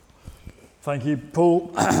Thank you, Paul,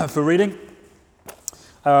 for reading.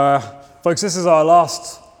 Folks, this is our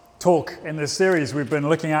last talk in this series we've been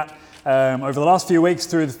looking at over the last few weeks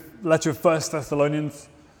through the letter of First Thessalonians.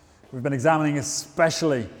 We've been examining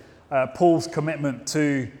especially Paul's commitment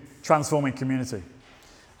to transforming community.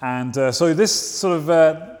 And so this sort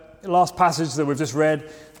of last passage that we've just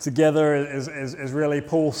read together is really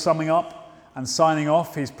Paul summing up and signing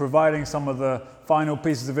off. He's providing some of the final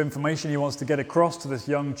pieces of information he wants to get across to this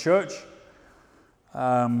young church.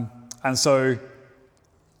 And so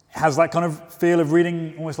has that kind of feel of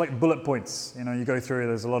reading almost like bullet points. You know, you go through,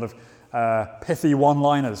 there's a lot of pithy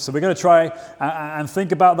one-liners. So we're going to try and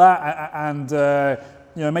think about that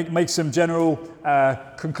and make some general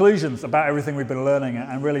conclusions about everything we've been learning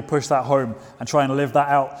and really push that home and try and live that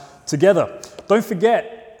out together. Don't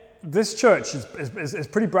forget, this church is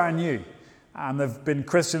pretty brand new, and they've been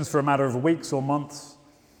Christians for a matter of weeks or months.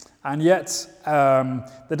 And yet,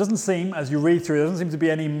 there doesn't seem, as you read through, there doesn't seem to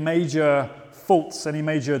be any major faults, any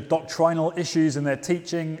major doctrinal issues in their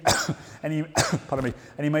teaching,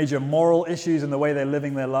 any major moral issues in the way they're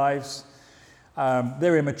living their lives.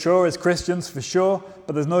 They're immature as Christians, for sure,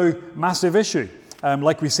 but there's no massive issue,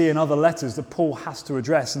 like we see in other letters that Paul has to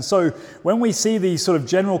address. And so, when we see these sort of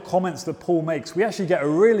general comments that Paul makes, we actually get a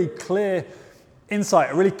really clear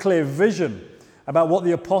insight, a really clear vision about what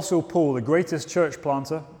the Apostle Paul, the greatest church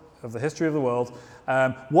planter of the history of the world,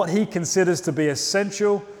 what he considers to be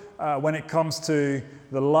essential when it comes to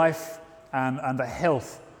the life and the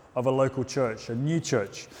health of a local church, a new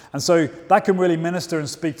church. And so that can really minister and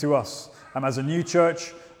speak to us as a new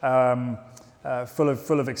church, full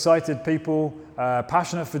of excited people,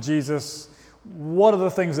 passionate for Jesus. What are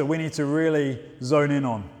the things that we need to really zone in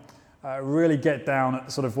on? Really get down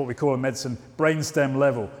at sort of what we call in medicine brainstem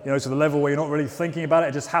level, to the level where you're not really thinking about it,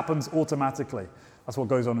 it just happens automatically. That's what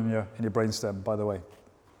goes on in your brainstem, by the way.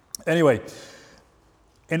 Anyway,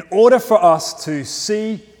 in order for us to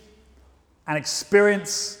see and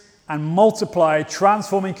experience and multiply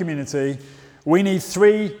transforming community, we need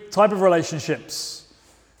three types of relationships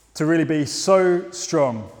to really be so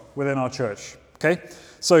strong within our church. Okay?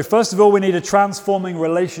 So first of all, we need a transforming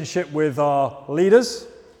relationship with our leaders.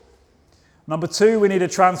 Number two, we need a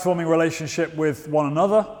transforming relationship with one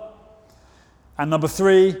another. And number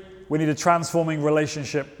three, we need a transforming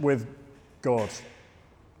relationship with God.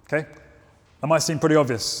 Okay? That might seem pretty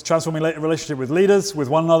obvious. Transforming relationship with leaders, with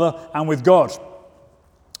one another, and with God.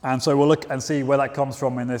 And so we'll look and see where that comes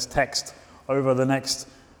from in this text over the next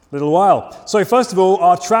little while. So first of all,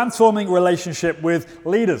 our transforming relationship with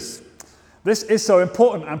leaders. This is so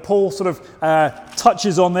important, and Paul sort of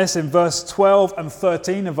touches on this in verse 12 and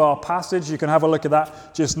 13 of our passage. You can have a look at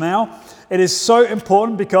that just now. It is so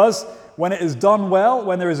important because when it is done well,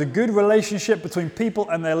 when there is a good relationship between people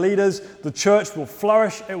and their leaders, the church will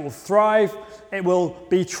flourish, it will thrive, it will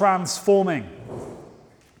be transforming.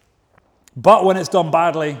 But when it's done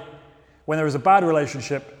badly, when there is a bad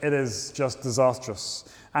relationship, it is just disastrous.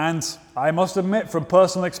 And I must admit from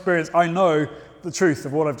personal experience, I know the truth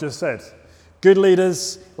of what I've just said. Good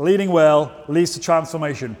leaders leading well leads to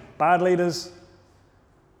transformation. Bad leaders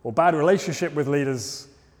or bad relationship with leaders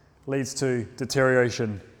leads to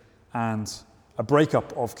deterioration and a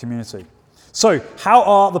breakup of community. So, how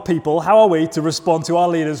are we to respond to our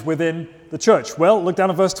leaders within the church? Well, look down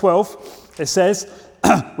at verse 12. It says,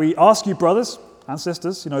 we ask you, brothers and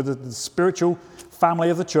sisters, the spiritual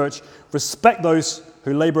family of the church, respect those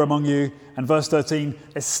who labor among you. And verse 13,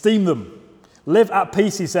 esteem them. Live at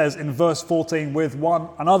peace, he says in verse 14, with one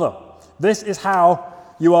another. This is how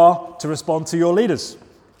you are to respond to your leaders.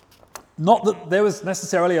 Not that there was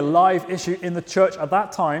necessarily a live issue in the church at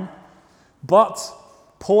that time, but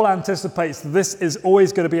Paul anticipates that this is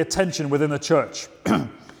always going to be a tension within the church,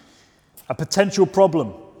 a potential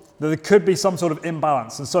problem, that there could be some sort of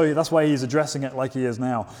imbalance. And so that's why he's addressing it like he is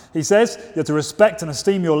now. He says you're to respect and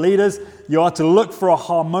esteem your leaders. You are to look for a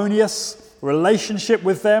harmonious relationship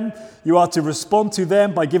with them. You are to respond to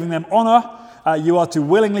them by giving them honor. You are to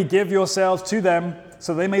willingly give yourselves to them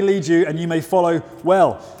so they may lead you and you may follow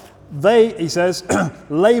well. They, he says,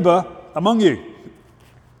 labor among you.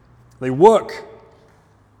 They work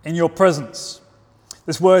in your presence.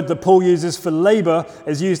 This word that Paul uses for labor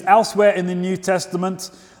is used elsewhere in the New Testament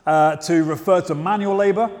to refer to manual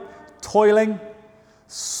labor, toiling,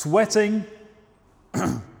 sweating,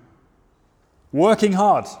 working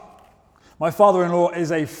hard. My father-in-law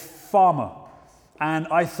is a farmer, and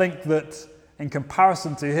I think that in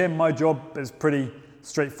comparison to him, my job is pretty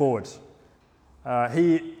straightforward.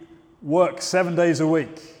 He works 7 days a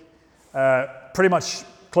week, pretty much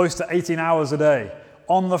close to 18 hours a day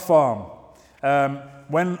on the farm.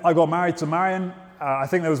 When I got married to Marion, I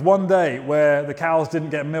think there was one day where the cows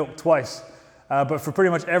didn't get milked twice, but for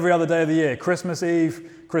pretty much every other day of the year, Christmas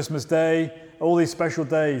Eve, Christmas Day, all these special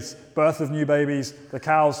days, birth of new babies, the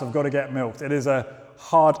cows have got to get milked. It is a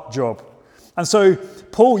hard job. And so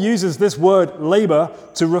Paul uses this word labor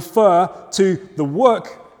to refer to the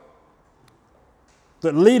work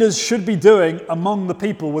that leaders should be doing among the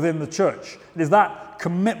people within the church. It is that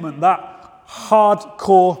commitment, that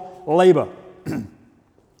hardcore labor. And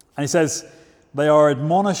he says, they are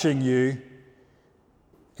admonishing you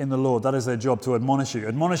in the Lord. That is their job, to admonish you.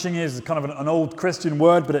 Admonishing is kind of an old Christian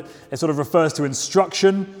word, but it sort of refers to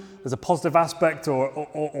instruction. There's a positive aspect or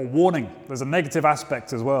warning. There's a negative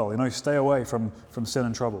aspect as well. Stay away from sin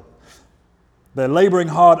and trouble. They're laboring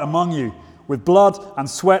hard among you with blood and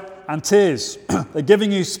sweat and tears. They're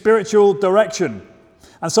giving you spiritual direction.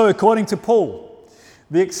 And so according to Paul,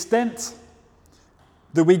 the extent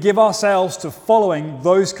that we give ourselves to following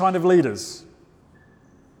those kind of leaders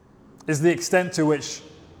is the extent to which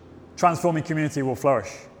transforming community will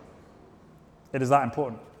flourish. It is that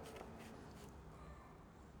important.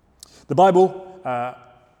 The Bible,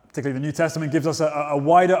 particularly the New Testament, gives us a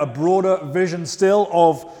wider, a broader vision still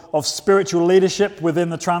of spiritual leadership within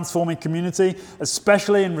the transforming community,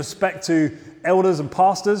 especially in respect to elders and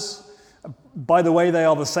pastors. By the way, they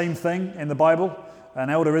are the same thing in the Bible. An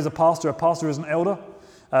elder is a pastor is an elder.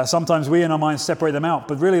 Sometimes we in our minds separate them out,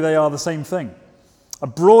 but really they are the same thing. A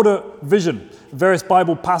broader vision. Various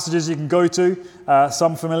Bible passages you can go to,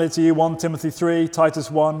 some familiar to you, 1 Timothy 3, Titus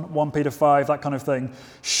 1, 1 Peter 5, that kind of thing,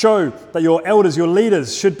 show that your elders, your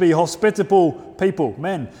leaders, should be hospitable people,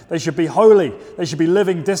 men. They should be holy. They should be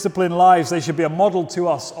living disciplined lives. They should be a model to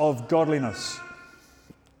us of godliness.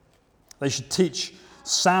 They should teach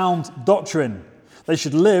sound doctrine. They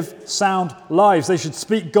should live sound lives. They should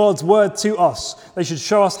speak God's word to us. They should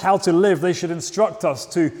show us how to live. They should instruct us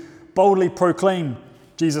to boldly proclaim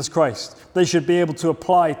Jesus Christ. They should be able to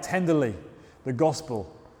apply tenderly the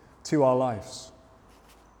gospel to our lives.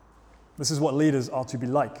 This is what leaders are to be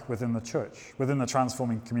like within the church, within the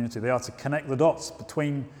transforming community. They are to connect the dots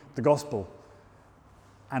between the gospel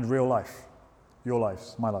and real life. Your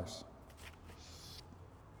lives, my lives.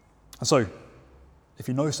 And so, if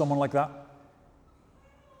you know someone like that,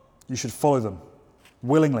 you should follow them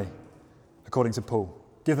willingly, according to Paul.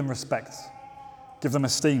 Give them respect. Give them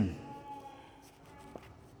esteem.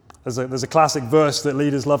 There's a classic verse that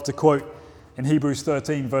leaders love to quote in Hebrews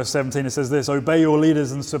 13, verse 17. It says this, obey your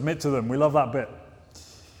leaders and submit to them. We love that bit.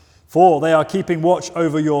 For they are keeping watch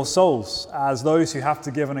over your souls as those who have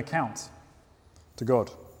to give an account to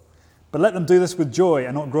God. But let them do this with joy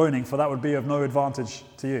and not groaning, for that would be of no advantage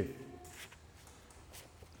to you.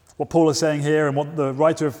 What Paul is saying here and what the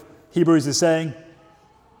writer of Hebrews is saying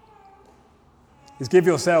is give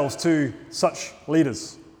yourselves to such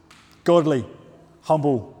leaders, godly,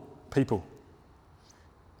 humble people.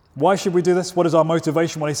 Why should we do this? What is our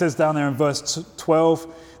motivation? Well, he says down there in verse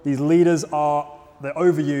 12, these leaders they're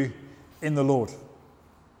over you in the Lord.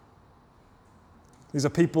 These are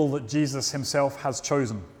people that Jesus himself has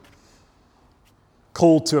chosen,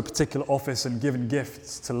 called to a particular office and given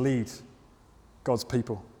gifts to lead God's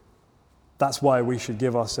people. That's why we should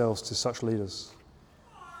give ourselves to such leaders.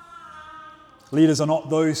 Leaders are not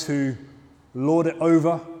those who lord it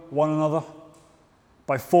over one another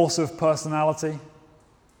by force of personality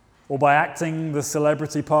or by acting the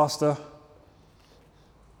celebrity pastor.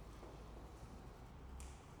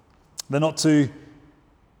 They're not to,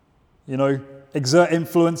 exert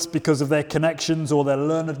influence because of their connections or their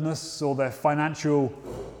learnedness or their financial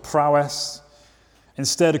prowess.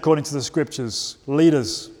 Instead, according to the scriptures,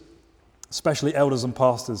 leaders, especially elders and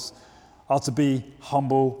pastors, are to be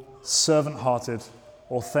humble, servant-hearted,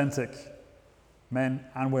 authentic men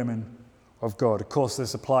and women of God. Of course,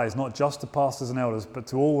 this applies not just to pastors and elders, but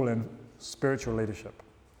to all in spiritual leadership.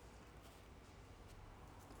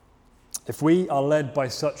 If we are led by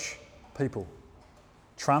such people,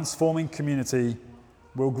 transforming community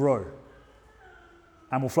will grow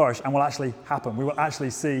and will flourish and will actually happen. We will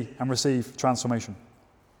actually see and receive transformation.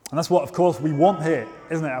 And that's what, of course, we want here,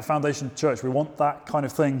 isn't it, at Foundation Church? We want that kind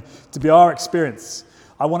of thing to be our experience.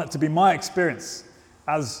 I want it to be my experience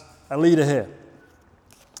as a leader here.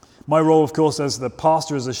 My role, of course, as the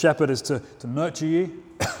pastor, as a shepherd, is to nurture you,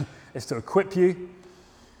 is to equip you,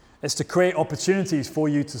 is to create opportunities for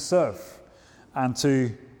you to serve and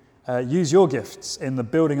to use your gifts in the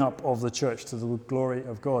building up of the church to the glory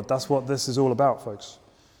of God. That's what this is all about, folks.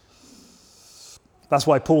 That's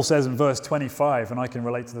why Paul says in verse 25, and I can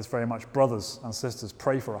relate to this very much, brothers and sisters,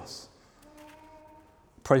 pray for us.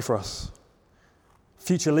 Pray for us.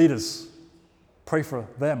 Future leaders, pray for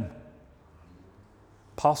them.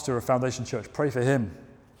 pastor of Foundation Church. Pray for him.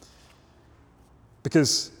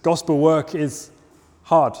 Because gospel work is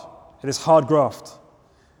hard. It is hard graft.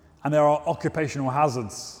 And there are occupational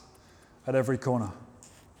hazards at every corner.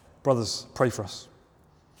 Brothers, pray for us.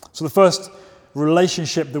 So the first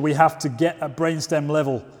relationship that we have to get at brainstem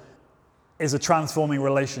level is a transforming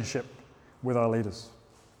relationship with our leaders.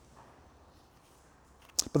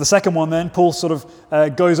 But the second one then, Paul sort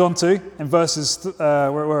of goes on to, in verses,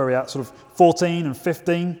 where are we at? Sort of 14 and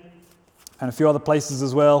 15, and a few other places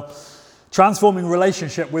as well. Transforming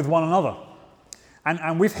relationship with one another.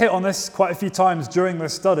 And we've hit on this quite a few times during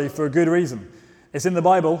this study for a good reason. It's in the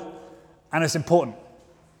Bible, and it's important.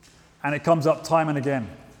 And it comes up time and again.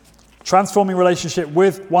 Transforming relationship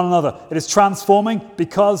with one another. It is transforming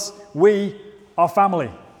because we are family.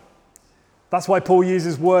 That's why Paul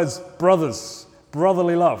uses words brothers,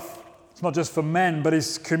 brotherly love. It's not just for men, but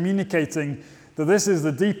he's communicating that this is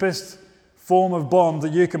the deepest form of bond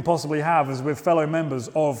that you can possibly have is with fellow members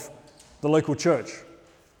of the local church.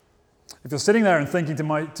 If you're sitting there and thinking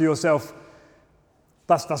to yourself,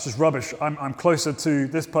 that's just rubbish. I'm closer to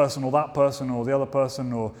this person or that person or the other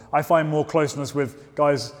person, or I find more closeness with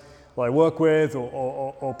guys that I work with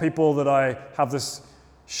or people that I have this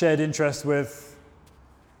shared interest with.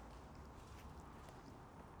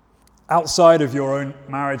 Outside of your own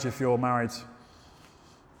marriage, if you're married,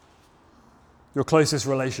 your closest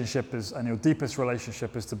relationship is, and your deepest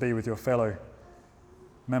relationship is to be with your fellow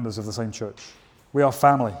members of the same church. We are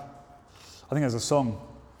family. I think there's a song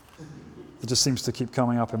that just seems to keep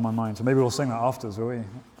coming up in my mind. So maybe we'll sing that afterwards, will we?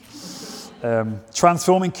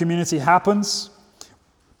 Transforming community happens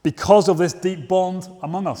because of this deep bond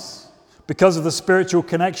among us, because of the spiritual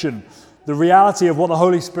connection, the reality of what the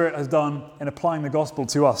Holy Spirit has done in applying the gospel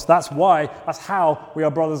to us. That's how we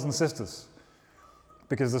are brothers and sisters,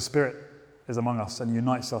 because the Spirit is among us and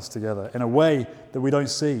unites us together in a way that we don't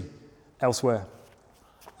see elsewhere.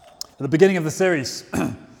 At the beginning of the series,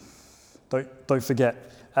 don't forget,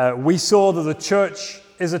 we saw that the church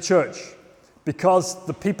is a church because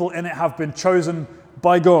the people in it have been chosen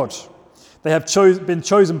by God. They have been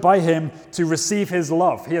chosen by Him to receive His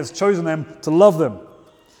love. He has chosen them to love them.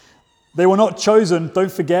 They were not chosen,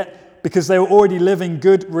 don't forget, because they were already living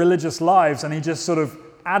good religious lives, and He just sort of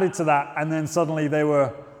added to that, and then suddenly they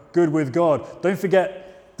were good with God. Don't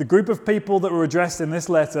forget, the group of people that were addressed in this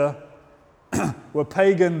letter were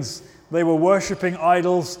pagans. They were worshipping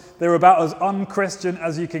idols. They were about as un-Christian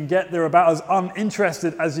as you can get. They were about as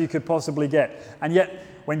uninterested as you could possibly get. And yet,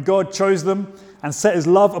 when God chose them and set His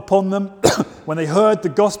love upon them, when they heard the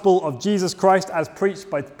gospel of Jesus Christ as preached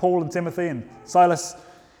by Paul and Timothy and Silas,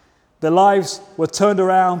 their lives were turned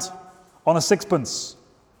around on a sixpence.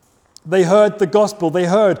 They heard the gospel. They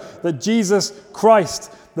heard that Jesus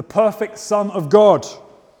Christ, the perfect Son of God,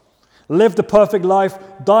 lived a perfect life,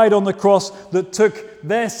 died on the cross that took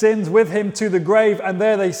their sins with Him to the grave, and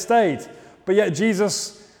there they stayed. But yet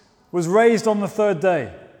Jesus was raised on the third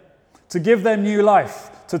day to give them new life,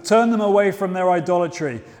 to turn them away from their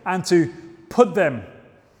idolatry, and to put them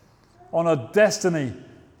on a destiny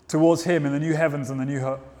towards Him in the new heavens and the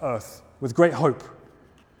new earth with great hope.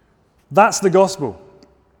 That's the gospel.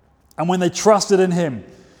 And when they trusted in Him,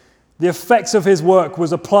 the effects of His work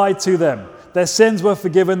was applied to them. Their sins were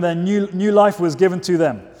forgiven. Their new life was given to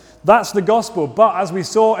them. That's the gospel. But as we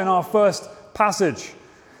saw in our first passage,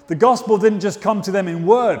 the gospel didn't just come to them in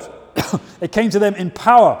word. It came to them in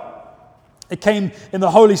power. It came in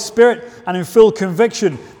the Holy Spirit and in full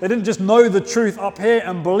conviction. They didn't just know the truth up here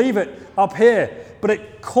and believe it up here, but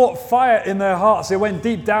it caught fire in their hearts. It went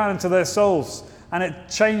deep down into their souls, and it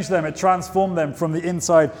changed them. It transformed them from the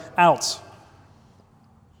inside out.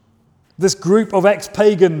 This group of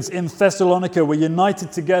ex-pagans in Thessalonica were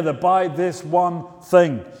united together by this one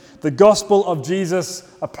thing: the gospel of Jesus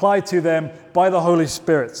applied to them by the Holy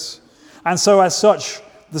Spirit. And so as such,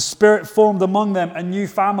 the Spirit formed among them a new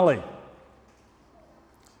family.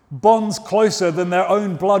 Bonds closer than their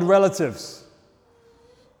own blood relatives.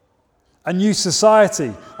 A new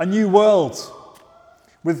society, a new world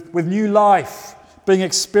with new life being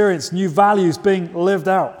experienced, new values being lived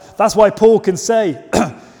out. That's why Paul can say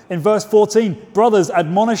in verse 14, brothers,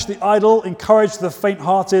 admonish the idle, encourage the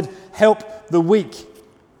faint-hearted, help the weak.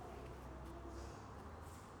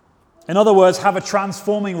 In other words, have a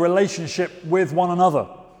transforming relationship with one another.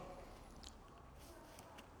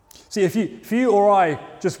 See, if you or I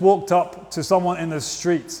just walked up to someone in the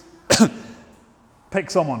street, pick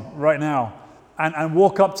someone right now, and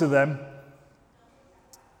walk up to them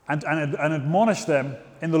and admonish them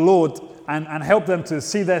in the Lord and help them to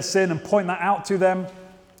see their sin and point that out to them.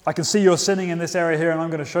 I can see you're sinning in this area here, and I'm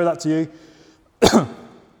going to show that to you.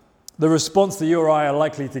 the response that you or I are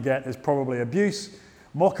likely to get is probably abuse,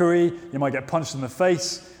 mockery. You might get punched in the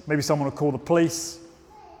face. Maybe someone will call the police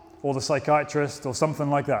or the psychiatrist or something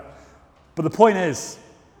like that. But the point is,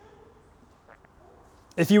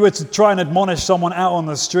 if you were to try and admonish someone out on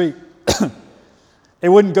the street, it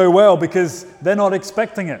wouldn't go well because they're not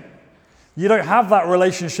expecting it. You don't have that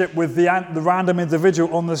relationship with the random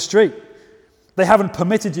individual on the street. They haven't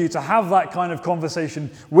permitted you to have that kind of conversation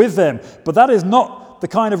with them. But that is not the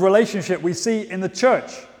kind of relationship we see in the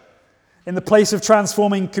church, in the place of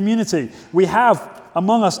transforming community. We have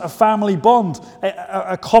among us a family bond,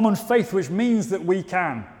 a common faith, which means that we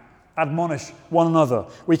can admonish one another.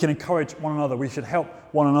 We can encourage one another. We should help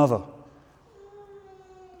one another.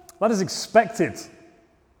 That is expected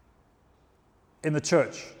in the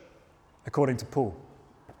church, according to Paul.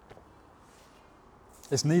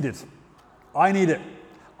 It's needed. I need it.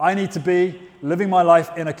 I need to be living my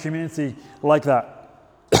life in a community like that.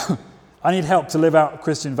 I need help to live out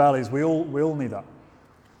Christian values. We all need that.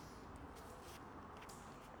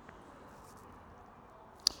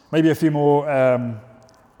 Maybe a few more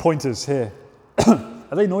pointers here.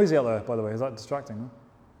 Are they noisy out there, by the way? Is that distracting?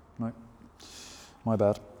 No? My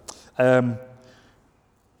bad.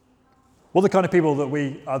 What are the kind of people that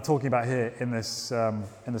we are talking about here in this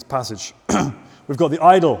passage? We've got the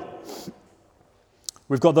idle.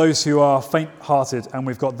 We've got those who are faint-hearted, and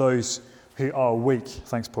we've got those who are weak.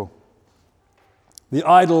 Thanks, Paul. The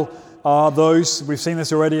idle are those, we've seen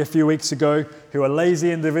this already a few weeks ago, who are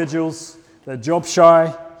lazy individuals. They're job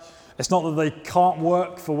shy. It's not that they can't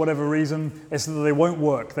work for whatever reason. It's that they won't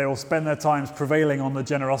work. They will spend their times prevailing on the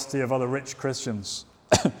generosity of other rich Christians.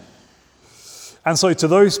 And so to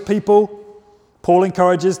those people, Paul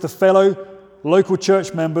encourages the fellow local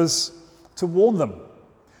church members to warn them,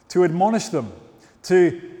 to admonish them,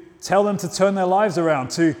 to tell them to turn their lives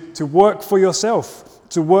around, to work for yourself,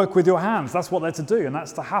 to work with your hands. That's what they're to do, and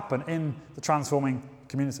that's to happen in the transforming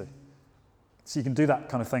community. So you can do that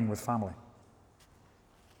kind of thing with family.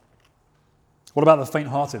 What about the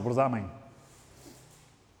faint-hearted? What does that mean?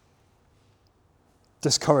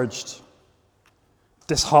 Discouraged,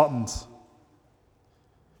 disheartened.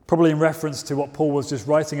 Probably in reference to what Paul was just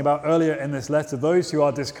writing about earlier in this letter, those who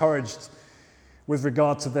are discouraged with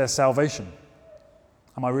regard to their salvation.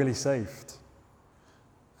 Am I really saved?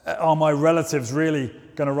 Are my relatives really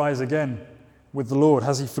going to rise again with the Lord?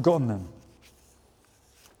 Has he forgotten them?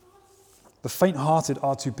 The faint-hearted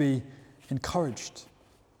are to be encouraged.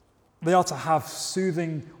 They are to have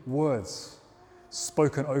soothing words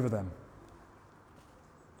spoken over them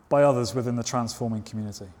by others within the transforming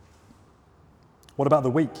community. What about the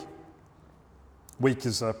weak? Weak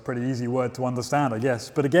is a pretty easy word to understand, I guess.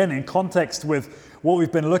 But again, in context with what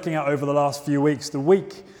we've been looking at over the last few weeks, the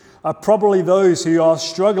weak are probably those who are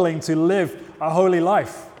struggling to live a holy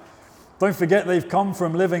life. Don't forget they've come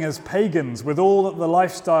from living as pagans with all the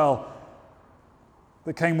lifestyle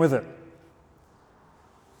that came with it.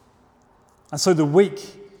 And so the weak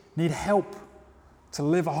need help to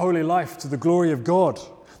live a holy life to the glory of God.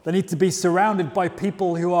 They need to be surrounded by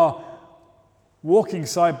people who are walking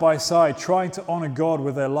side by side, trying to honor God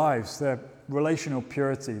with their lives, their relational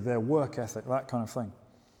purity, their work ethic, that kind of thing.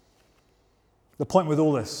 The point with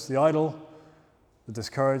all this, the idle, the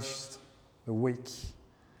discouraged, the weak,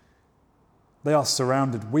 they are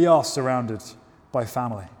surrounded. We are surrounded by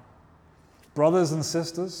family. Brothers and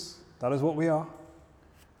sisters, that is what we are.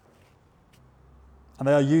 And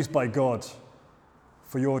they are used by God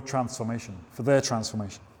for your transformation, for their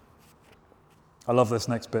transformation. I love this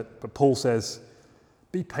next bit, but Paul says,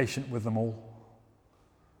 be patient with them all.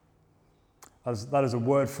 That is a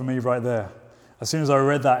word for me right there. As soon as I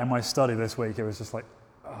read that in my study this week, it was just like,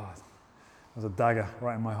 there's a dagger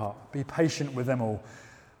right in my heart. Be patient with them all.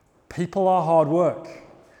 People are hard work.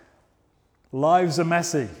 Lives are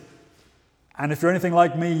messy. And if you're anything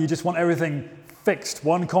like me, you just want everything fixed.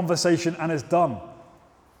 One conversation and it's done.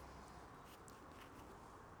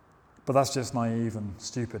 But that's just naive and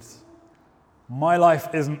stupid. My life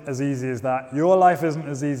isn't as easy as that. Your life isn't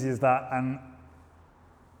as easy as that. And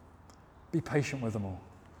be patient with them all.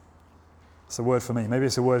 It's a word for me. Maybe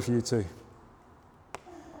it's a word for you too.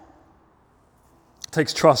 It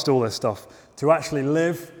takes trust, all this stuff. To actually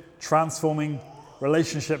live transforming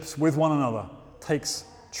relationships with one another takes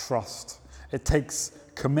trust. It takes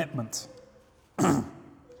commitment.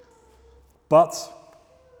 But,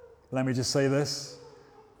 let me just say this.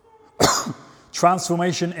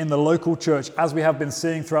 Transformation in the local church, as we have been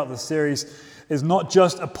seeing throughout the series, is not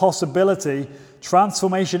just a possibility.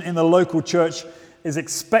 Transformation in the local church is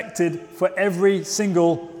expected for every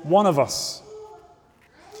single one of us.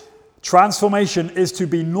 Transformation is to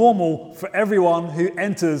be normal for everyone who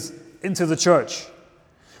enters into the church.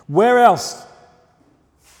 Where else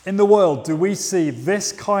in the world do we see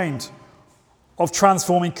this kind of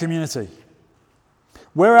transforming community?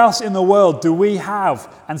 Where else in the world do we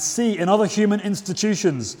have and see in other human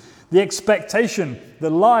institutions the expectation that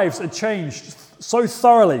lives are changed so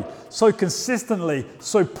thoroughly, so consistently,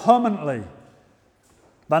 so permanently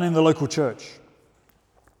than in the local church?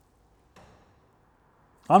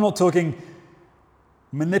 I'm not talking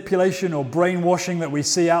manipulation or brainwashing that we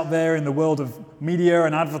see out there in the world of media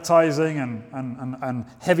and advertising and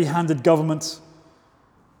heavy-handed government,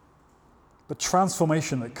 but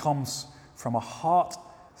transformation that comes from a heart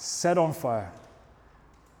set on fire.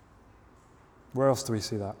 Where else do we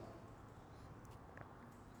see that?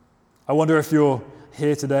 I wonder if you're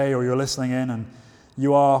here today or you're listening in and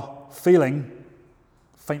you are feeling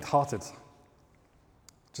faint-hearted,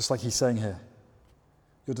 just like he's saying here.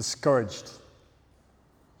 You're discouraged.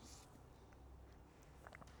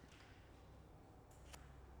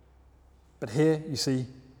 But here, you see,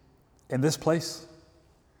 in this place,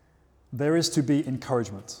 there is to be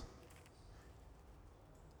encouragement.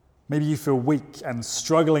 Maybe you feel weak and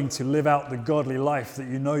struggling to live out the godly life that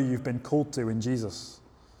you know you've been called to in Jesus.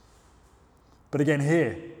 But again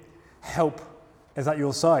here, help is at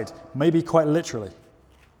your side, maybe quite literally.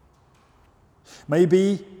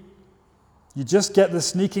 Maybe you just get the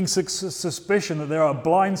sneaking suspicion that there are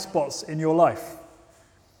blind spots in your life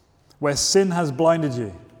where sin has blinded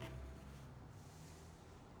you.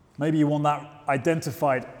 Maybe you want that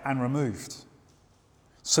identified and removed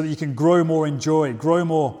so that you can grow more in joy, grow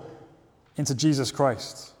more into Jesus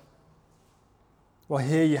Christ. Well,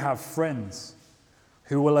 here you have friends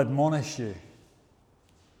who will admonish you.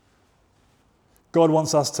 God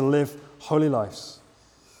wants us to live holy lives.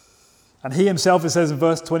 And he himself, it says in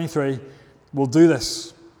verse 23, will do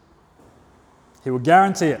this. He will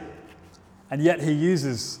guarantee it. And yet he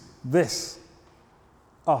uses this,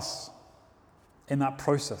 us, in that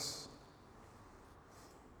process.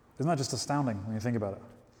 Isn't that just astounding when you think about it?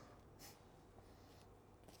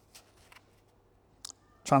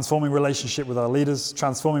 Transforming relationship with our leaders,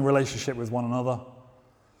 transforming relationship with one another,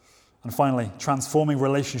 and finally, transforming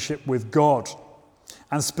relationship with God.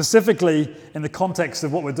 And specifically in the context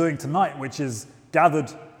of what we're doing tonight, which is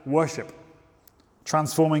gathered worship.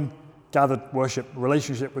 Transforming gathered worship,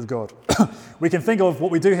 relationship with God. We can think of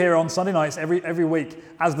what we do here on Sunday nights every week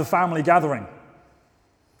as the family gathering,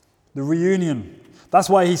 the reunion. That's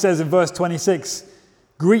why he says in verse 26,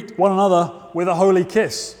 greet one another with a holy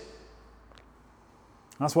kiss.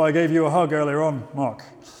 That's why I gave you a hug earlier on, Mark.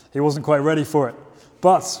 He wasn't quite ready for it.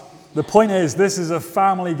 But the point is, this is a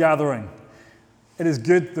family gathering. It is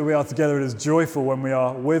good that we are together. It is joyful when we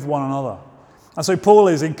are with one another. And so Paul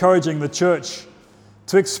is encouraging the church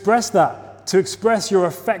to express that, to express your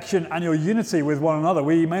affection and your unity with one another.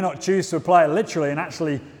 We may not choose to apply it literally and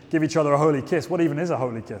actually give each other a holy kiss. What even is a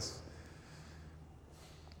holy kiss?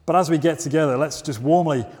 But as we get together, let's just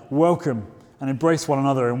warmly welcome and embrace one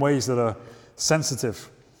another in ways that are sensitive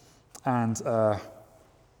and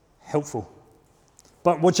helpful.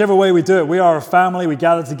 But whichever way we do it, we are a family, we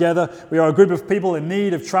gather together, we are a group of people in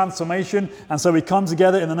need of transformation, and so we come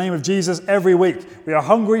together in the name of Jesus every week. We are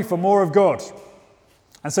hungry for more of God,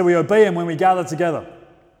 and so we obey him when we gather together.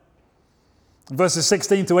 Verses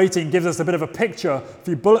 16 to 18 gives us a bit of a picture, a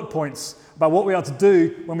few bullet points about what we are to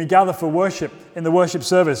do when we gather for worship in the worship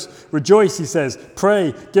service. Rejoice, he says,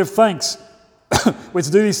 pray, give thanks. We're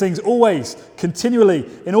to do these things always, continually,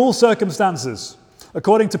 in all circumstances.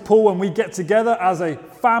 According to Paul, when we get together as a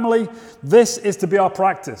family, this is to be our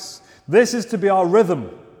practice. This is to be our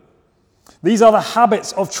rhythm. These are the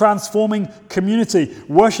habits of transforming community.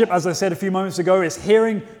 Worship, as I said a few moments ago, is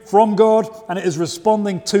hearing from God and it is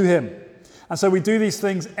responding to him. And so we do these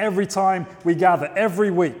things every time we gather,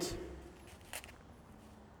 every week.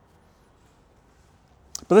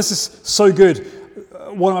 But this is so good,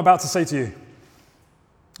 what I'm about to say to you.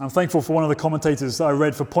 I'm thankful for one of the commentators that I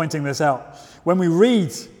read for pointing this out. When we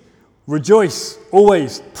read, rejoice,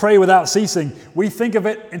 always, pray without ceasing, we think of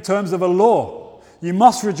it in terms of a law. You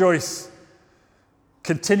must rejoice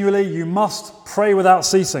continually. You must pray without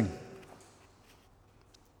ceasing.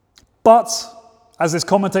 But, as this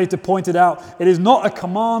commentator pointed out, it is not a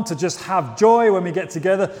command to just have joy when we get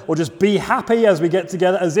together or just be happy as we get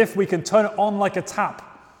together as if we can turn it on like a tap.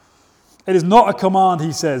 It is not a command,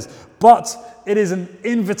 he says, but it is an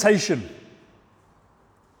invitation.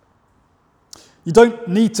 You don't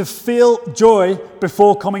need to feel joy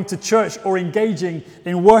before coming to church or engaging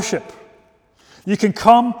in worship. You can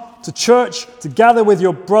come to church to gather with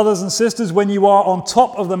your brothers and sisters when you are on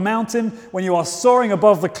top of the mountain, when you are soaring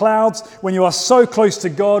above the clouds, when you are so close to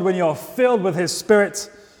God, when you are filled with his Spirit.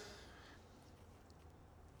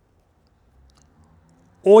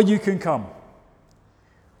 Or you can come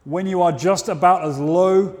when you are just about as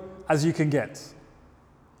low as you can get.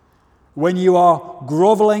 When you are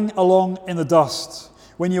groveling along in the dust.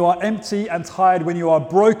 When you are empty and tired. When you are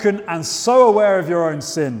broken and so aware of your own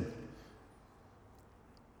sin.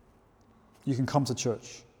 You can come to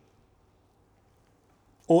church.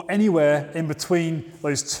 Or anywhere in between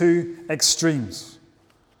those two extremes.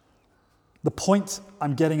 The point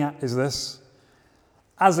I'm getting at is this.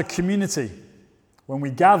 As a community, when we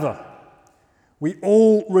gather, we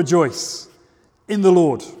all rejoice in the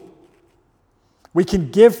Lord. We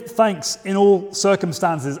can give thanks in all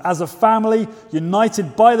circumstances. As a family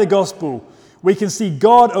united by the gospel, we can see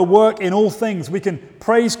God at work in all things. We can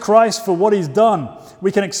praise Christ for what He's done.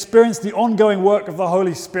 We can experience the ongoing work of the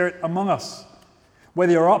Holy Spirit among us,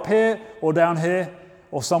 whether you're up here or down here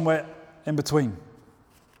or somewhere in between.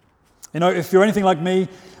 You know, if you're anything like me,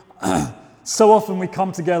 so often we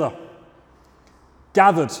come together,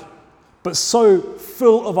 gathered, but so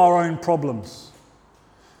full of our own problems.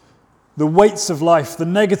 The weights of life, the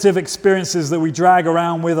negative experiences that we drag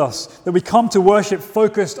around with us, that we come to worship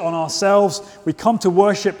focused on ourselves, we come to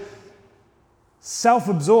worship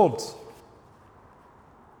self-absorbed.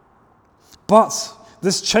 But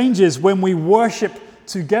this changes when we worship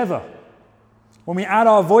together, when we add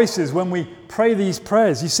our voices, when we pray these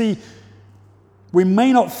prayers. You see, we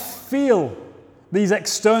may not feel these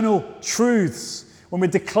external truths when we're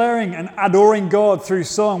declaring and adoring God through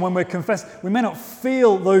song, when we're confessing. We may not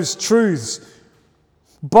feel those truths.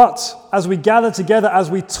 But as we gather together, as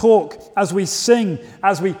we talk, as we sing,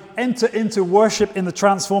 as we enter into worship in the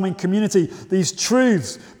transforming community, these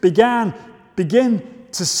truths begin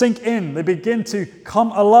to sink in. They begin to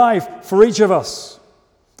come alive for each of us.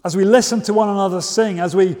 As we listen to one another sing,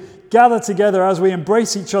 as we gather together, as we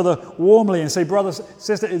embrace each other warmly and say, brother,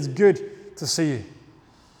 sister, it's good to see you.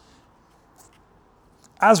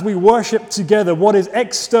 As we worship together, what is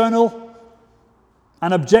external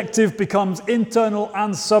and objective becomes internal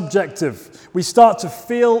and subjective. We start to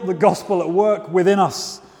feel the gospel at work within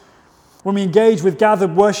us. When we engage with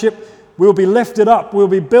gathered worship, we'll be lifted up, we'll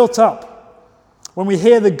be built up. When we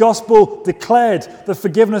hear the gospel declared, the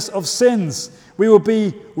forgiveness of sins, we will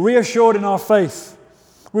be reassured in our faith.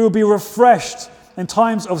 We will be refreshed in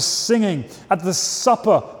times of singing. At the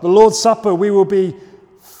supper, the Lord's Supper, we will be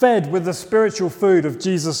fed with the spiritual food of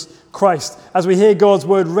Jesus Christ. As we hear God's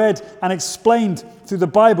word read and explained through the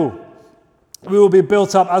Bible, we will be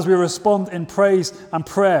built up as we respond in praise and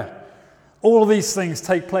prayer. All of these things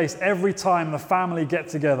take place every time the family get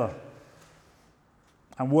together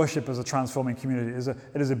and worship as a transforming community.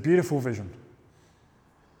 It is a beautiful vision.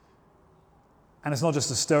 And it's not just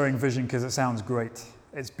a stirring vision because it sounds great.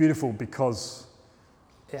 It's beautiful because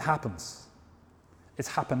it happens. It's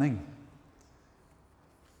happening.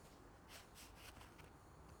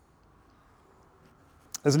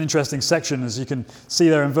 There's an interesting section, as you can see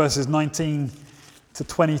there in verses 19 to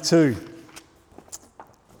 22.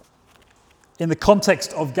 In the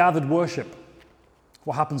context of gathered worship,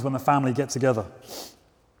 what happens when the family get together?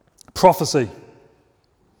 Prophecy.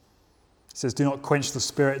 It says, do not quench the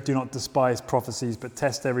spirit, do not despise prophecies, but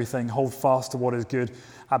test everything, hold fast to what is good,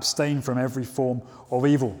 abstain from every form of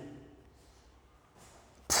evil.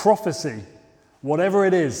 Prophecy, whatever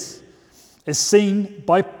it is seen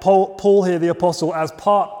by Paul here, the apostle, as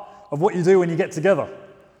part of what you do when you get together.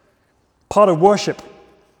 Part of worship.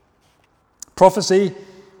 Prophecy,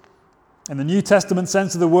 in the New Testament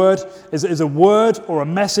sense of the word, is a word or a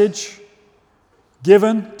message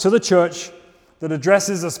given to the church that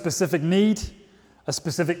addresses a specific need, a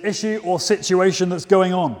specific issue or situation that's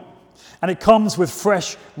going on. And it comes with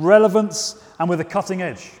fresh relevance and with a cutting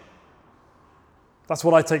edge. That's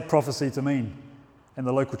what I take prophecy to mean in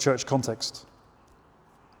the local church context.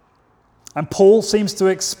 And Paul seems to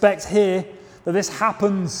expect here that this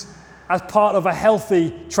happens as part of a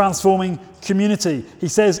healthy, transforming community. He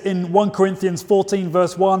says in 1 Corinthians 14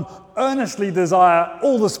 verse 1, earnestly desire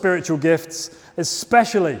all the spiritual gifts,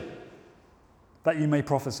 especially that you may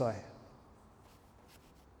prophesy.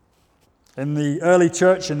 In the early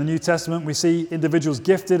church in the New Testament, we see individuals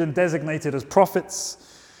gifted and designated as prophets.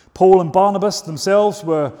 Paul and Barnabas themselves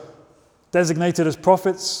were designated as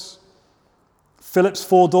prophets. Philip's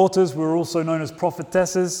 4 daughters were also known as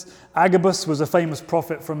prophetesses. Agabus was a famous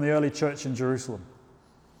prophet from the early church in Jerusalem.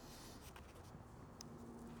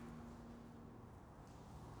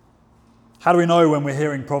 How do we know when we're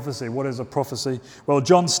hearing prophecy? What is a prophecy? Well,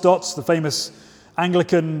 John Stott, the famous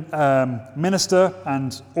Anglican minister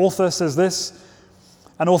and author, says this: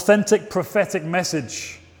 an authentic prophetic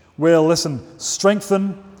message will, listen,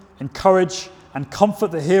 strengthen, encourage, and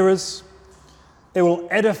comfort the hearers, It will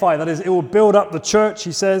edify, that is, it will build up the church,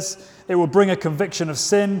 he says. It will bring a conviction of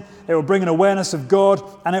sin. It will bring an awareness of God,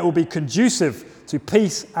 and it will be conducive to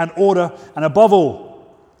peace and order, and above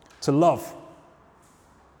all, to love.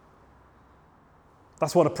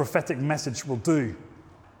 That's what a prophetic message will do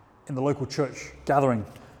in the local church gathering,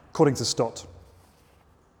 according to Stott.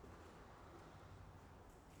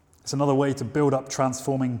 It's another way to build up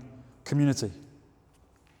transforming community.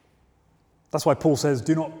 That's why Paul says,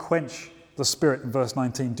 do not quench the Spirit in verse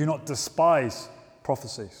 19. Do not despise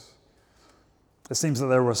prophecies. It seems that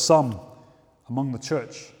there were some among the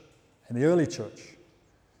church, in the early church,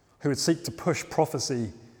 who would seek to push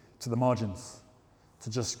prophecy to the margins, to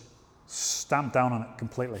just stamp down on it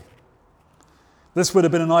completely. This would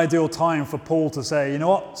have been an ideal time for Paul to say, you know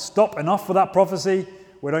what, stop, enough with that prophecy,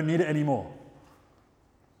 we don't need it anymore.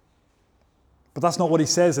 But that's not what he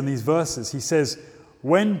says in these verses. He says,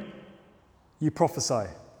 when you prophesy,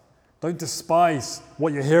 don't despise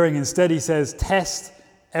what you're hearing. Instead, he says, test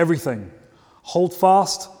everything. Hold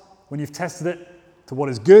fast when you've tested it to what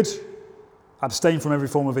is good. Abstain from every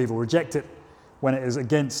form of evil. Reject it when it is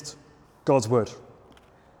against God's word.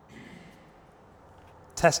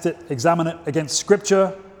 Test it, examine it against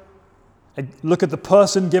Scripture. Look at the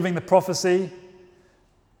person giving the prophecy.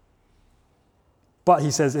 But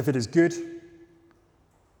he says, if it is good,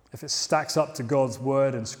 if it stacks up to God's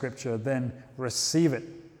word and Scripture, then receive it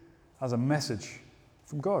as a message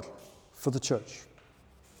from God for the church.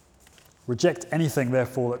 Reject anything,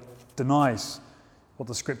 therefore, that denies what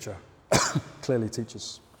the Scripture clearly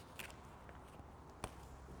teaches.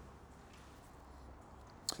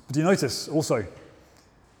 But do you notice also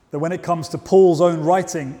that when it comes to Paul's own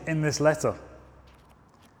writing in this letter,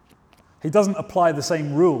 he doesn't apply the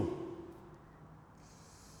same rule.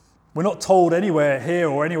 We're not told anywhere here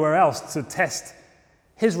or anywhere else to test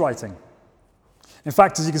his writing. In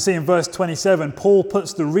fact, as you can see in verse 27, Paul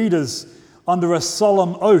puts the readers under a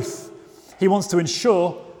solemn oath. He wants to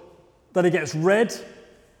ensure that it gets read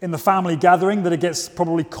in the family gathering, that it gets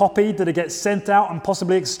probably copied, that it gets sent out and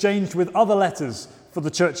possibly exchanged with other letters for the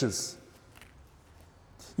churches.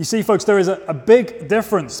 You see, folks, there is a big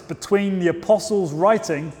difference between the apostles'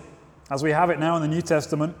 writing, as we have it now in the New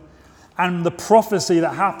Testament, and the prophecy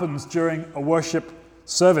that happens during a worship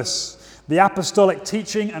service. The apostolic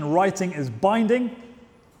teaching and writing is binding.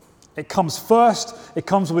 It comes first. It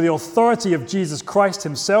comes with the authority of Jesus Christ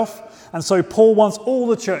himself. And so Paul wants all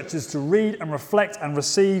the churches to read and reflect and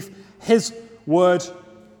receive his word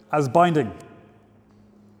as binding.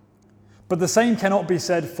 But the same cannot be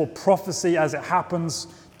said for prophecy as it happens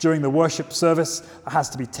during the worship service. It has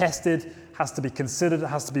to be tested, has to be considered, it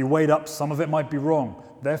has to be weighed up. Some of it might be wrong.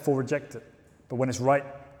 Therefore, reject it. But when it's right,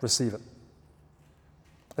 receive it.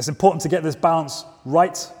 It's important to get this balance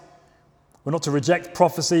right. We're not to reject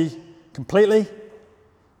prophecy completely,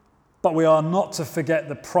 but we are not to forget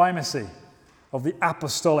the primacy of the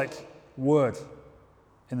apostolic word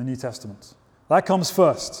in the New Testament. That comes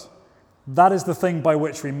first. That is the thing by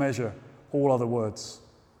which we measure all other words.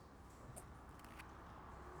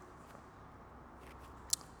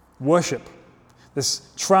 Worship, this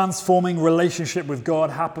transforming relationship with God,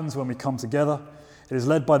 happens when we come together. It is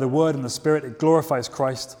led by the Word and the Spirit. It glorifies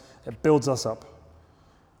Christ. It builds us up.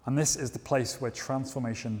 And this is the place where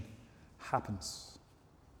transformation happens.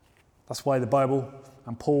 That's why the Bible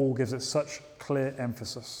and Paul gives it such clear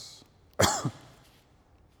emphasis.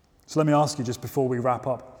 So let me ask you just before we wrap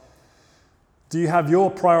up. Do you have your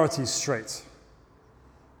priorities straight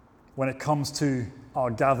when it comes to our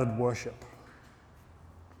gathered worship?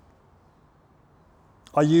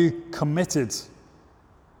 Are you committed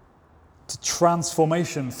to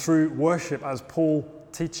transformation through worship as Paul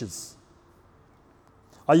teaches?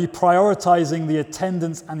 Are you prioritizing the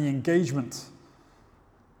attendance and the engagement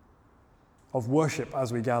of worship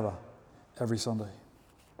as we gather every Sunday?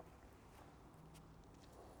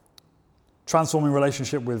 Transforming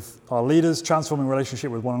relationship with our leaders, transforming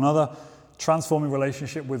relationship with one another, transforming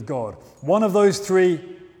relationship with God. One of those three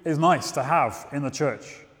is nice to have in the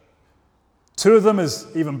church. Two of them is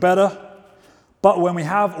even better. But when we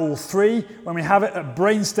have all three, when we have it at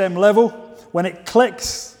brainstem level, when it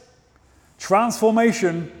clicks,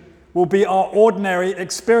 transformation will be our ordinary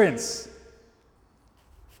experience.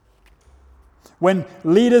 When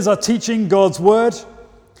leaders are teaching God's word,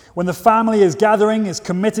 when the family is gathering, is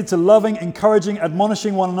committed to loving, encouraging,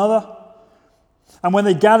 admonishing one another, and when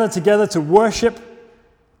they gather together to worship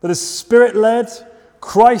that is Spirit-led,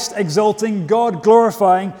 Christ-exalting,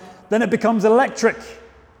 God-glorifying, then it becomes electric.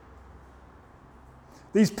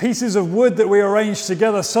 These pieces of wood that we arrange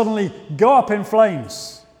together suddenly go up in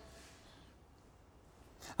flames.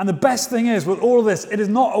 And the best thing is, with all of this, it is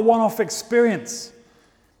not a one-off experience.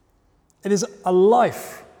 It is a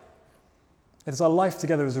life. It is our life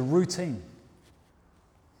together as a routine.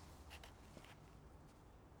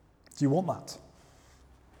 Do you want that?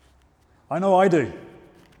 I know I do.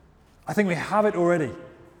 I think we have it already.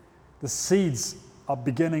 The seeds are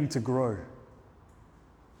beginning to grow.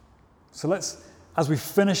 So let's, as we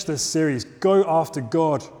finish this series, go after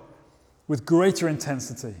God with greater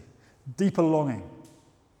intensity, deeper longing,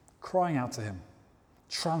 crying out to Him.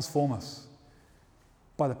 Transform us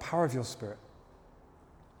by the power of your Spirit.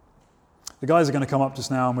 The guys are going to come up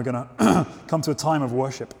just now, and we're going to come to a time of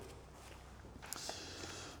worship.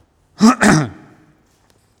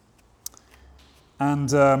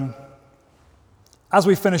 And as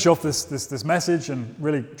we finish off this message and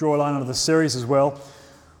really draw a line out of the series as well,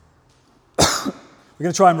 we're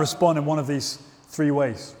going to try and respond in one of these three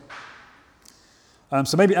ways.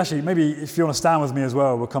 So maybe if you want to stand with me as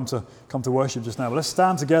well, we'll come to worship just now. But let's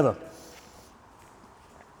stand together.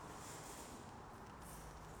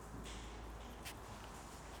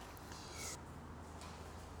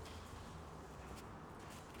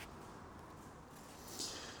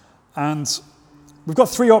 And we've got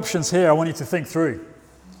three options here I want you to think through.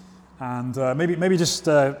 And maybe just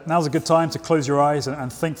now's a good time to close your eyes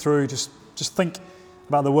and think through, just think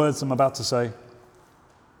about the words I'm about to say.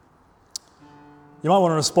 You might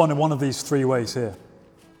want to respond in one of these three ways here.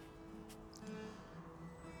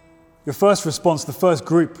 Your first response, the first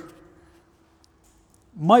group,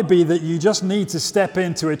 might be that you just need to step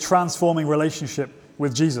into a transforming relationship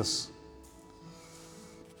with Jesus.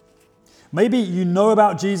 Maybe you know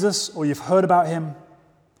about Jesus or you've heard about Him,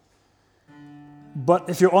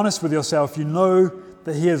 but if you're honest with yourself, you know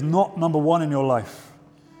that He is not number one in your life.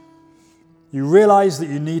 You realize that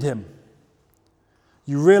you need Him.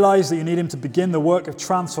 You realize that you need Him to begin the work of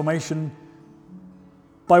transformation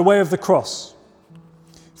by way of the cross,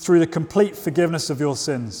 through the complete forgiveness of your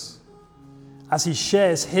sins, as He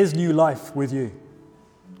shares His new life with you.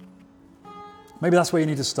 Maybe that's where you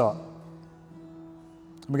need to start.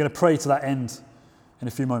 We're going to pray to that end in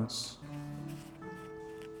a few moments.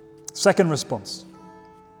 Second response.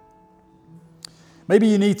 Maybe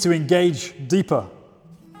you need to engage deeper.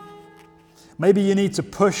 Maybe you need to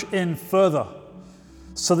push in further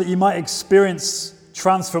so that you might experience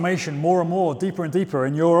transformation more and more, deeper and deeper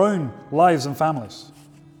in your own lives and families.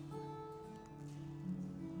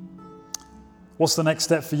 What's the next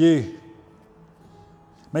step for you?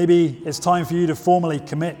 Maybe it's time for you to formally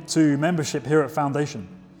commit to membership here at Foundation.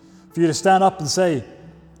 For you to stand up and say,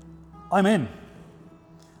 I'm in.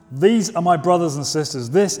 These are my brothers and sisters.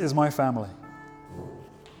 This is my family.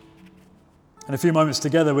 In a few moments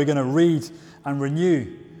together, we're going to read and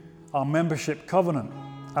renew our membership covenant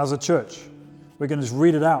as a church. We're going to just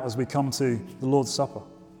read it out as we come to the Lord's Supper.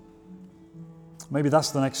 Maybe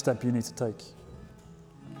that's the next step you need to take.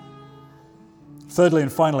 Thirdly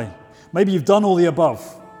and finally, maybe you've done all the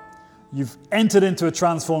above. You've entered into a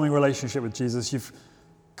transforming relationship with Jesus. You've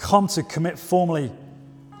come to commit formally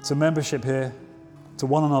to membership here, to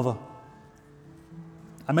one another.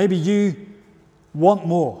 And maybe you want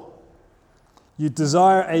more. You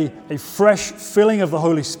desire a fresh filling of the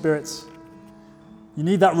Holy Spirit. You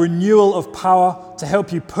need that renewal of power to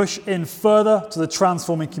help you push in further to the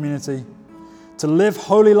transforming community, to live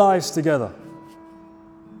holy lives together.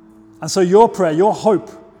 And so your prayer, your hope,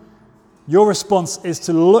 your response is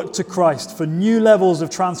to look to Christ for new levels of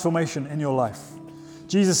transformation in your life.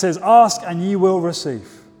 Jesus says, ask and ye will receive.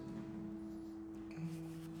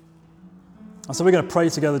 And so we're going to pray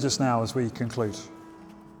together just now as we conclude.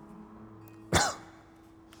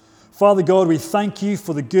 Father God, we thank you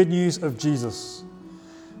for the good news of Jesus.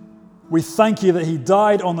 We thank you that He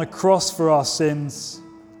died on the cross for our sins,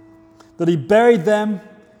 that He buried them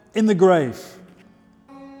in the grave,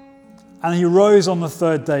 and He rose on the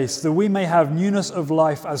third day so that we may have newness of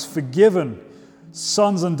life as forgiven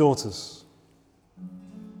sons and daughters.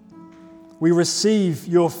 We receive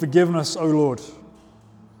your forgiveness, O Lord.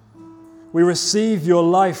 We receive your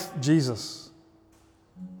life, Jesus.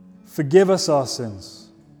 Forgive us our sins.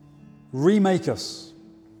 Remake us.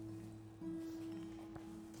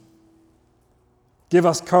 Give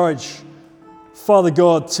us courage, Father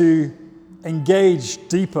God, to engage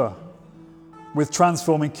deeper with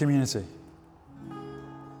transforming community.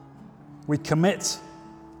 We commit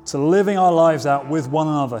to living our lives out with one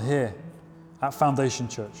another here at Foundation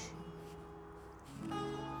Church.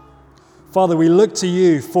 Father, we look to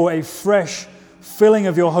you for a fresh filling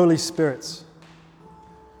of your Holy Spirit.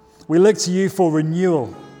 We look to you for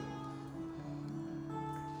renewal.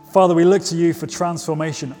 Father, we look to you for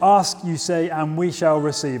transformation. Ask, you say, and we shall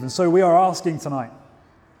receive. And so we are asking tonight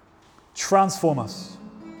Transform us.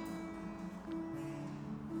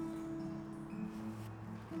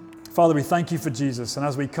 Father, we thank you for Jesus, and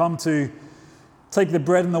as we come to take the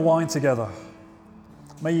bread and the wine together,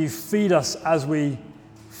 may you feed us as we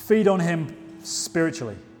feed on him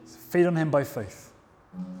spiritually, feed on him by faith.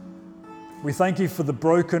 We thank you for the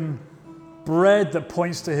broken bread that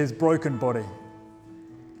points to his broken body.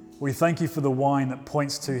 We thank you for the wine that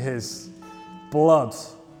points to his blood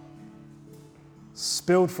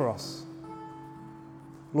spilled for us.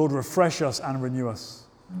 Lord, refresh us and renew us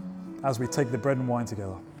as we take the bread and wine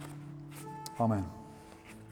together. Amen.